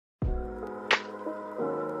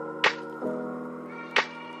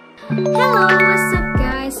Hello, what's up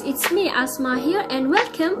guys? It's me ASMAH here and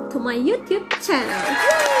welcome to my YouTube channel.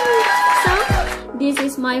 So, this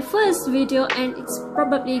is my first video and it's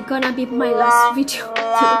probably gonna be my last video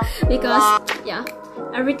too, because yeah,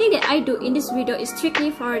 everything that I do in this video is strictly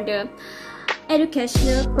for the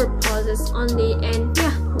educational purposes only, and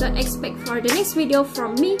yeah, don't expect for the next video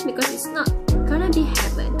from me because it's not gonna be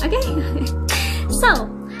happen, okay? So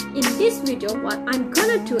in this video, what I'm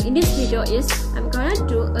gonna do in this video is I'm gonna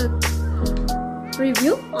do a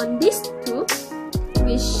review on these two,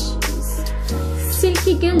 which is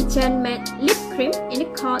Silky Girl Gel Matte Lip Cream in the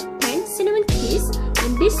code 10 Cinnamon Kiss,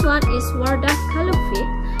 and this one is Wardah Color Fit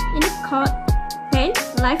in the code 10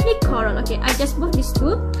 Lively Coral. Okay, I just bought these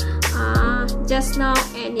two just now,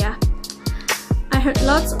 and yeah, I heard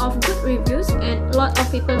lots of good reviews and a lot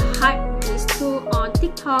of people hype these two on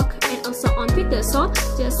TikTok and also on Twitter, so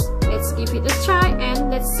just let's give it a try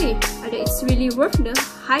and let's see whether it's really worth the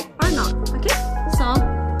hype or not. Okay, so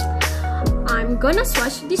I'm gonna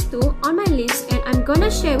swatch these two on my lips and I'm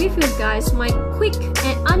gonna share with you guys my quick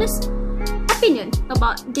and honest opinion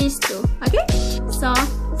about these two. Okay, so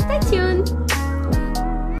stay tuned.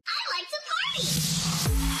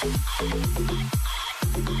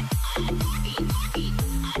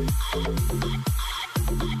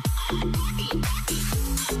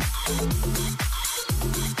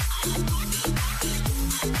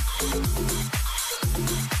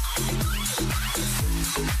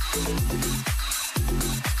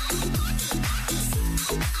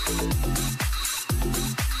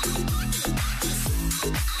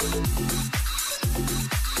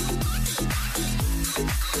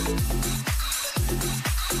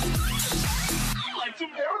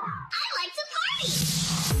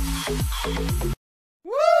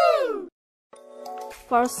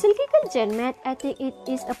 For Silky Girl Gel Matte, I think it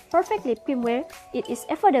is a perfect lip cream where it is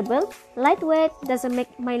affordable, lightweight, doesn't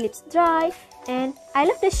make my lips dry, and I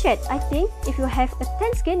love the shade. I think if you have a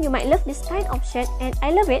tan skin, you might love this kind of shade, and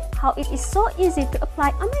I love it how it is so easy to apply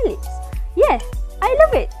on my lips. Yeah, I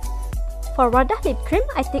love it. For Wardah lip cream,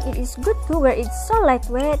 I think it is good too where it's so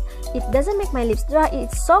lightweight, it doesn't make my lips dry,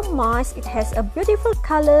 it's so moist, it has a beautiful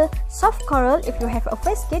color, soft coral. If you have a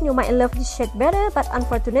fair skin, you might love this shade better, but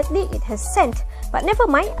unfortunately it has scent. But never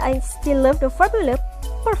mind, I still love the formula,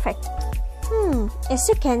 perfect. As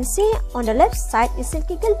you can see, on the left side is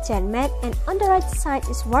Silky Girl Gel Matte and on the right side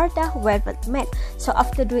is Wardah Velvet Matte. So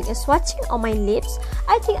after doing a swatching on my lips,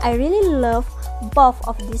 I think I really love both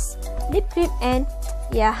of this lip cream, and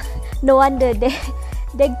yeah, no wonder they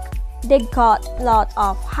got a lot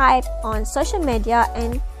of hype on social media,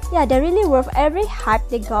 and yeah, they're really worth every hype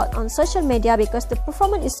they got on social media because the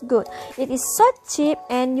performance is good. It is so cheap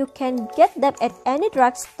and you can get them at any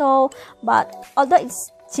drugstore, but although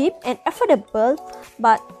it's cheap and affordable,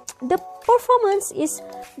 but the performance is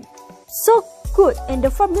so good and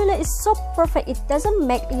the formula is so perfect. It doesn't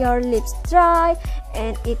make your lips dry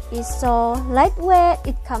and it is so lightweight.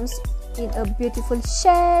 It comes in a beautiful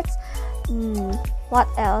shades. What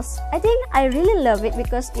else? I think I really love it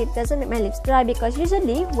because it doesn't make my lips dry, because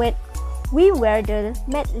usually when we wear the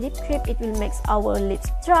matte lip cream it will make our lips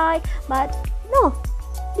dry, but no,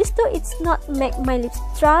 these two it's not make my lips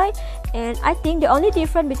dry. And I think the only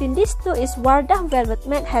difference between these two is Wardah Velvet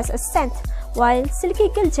Matte has a scent while Silky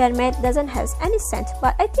Girl Gel Matte doesn't have any scent.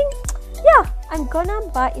 But I think yeah, I'm gonna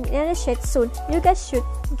buy in another shade soon. You guys should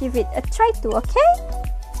give it a try too, okay?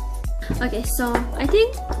 Okay, so I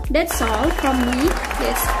think that's all from me.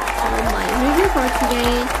 That's all my review for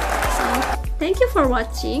today. So thank you for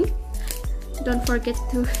watching. Don't forget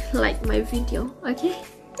to like my video, okay?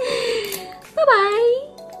 Bye bye.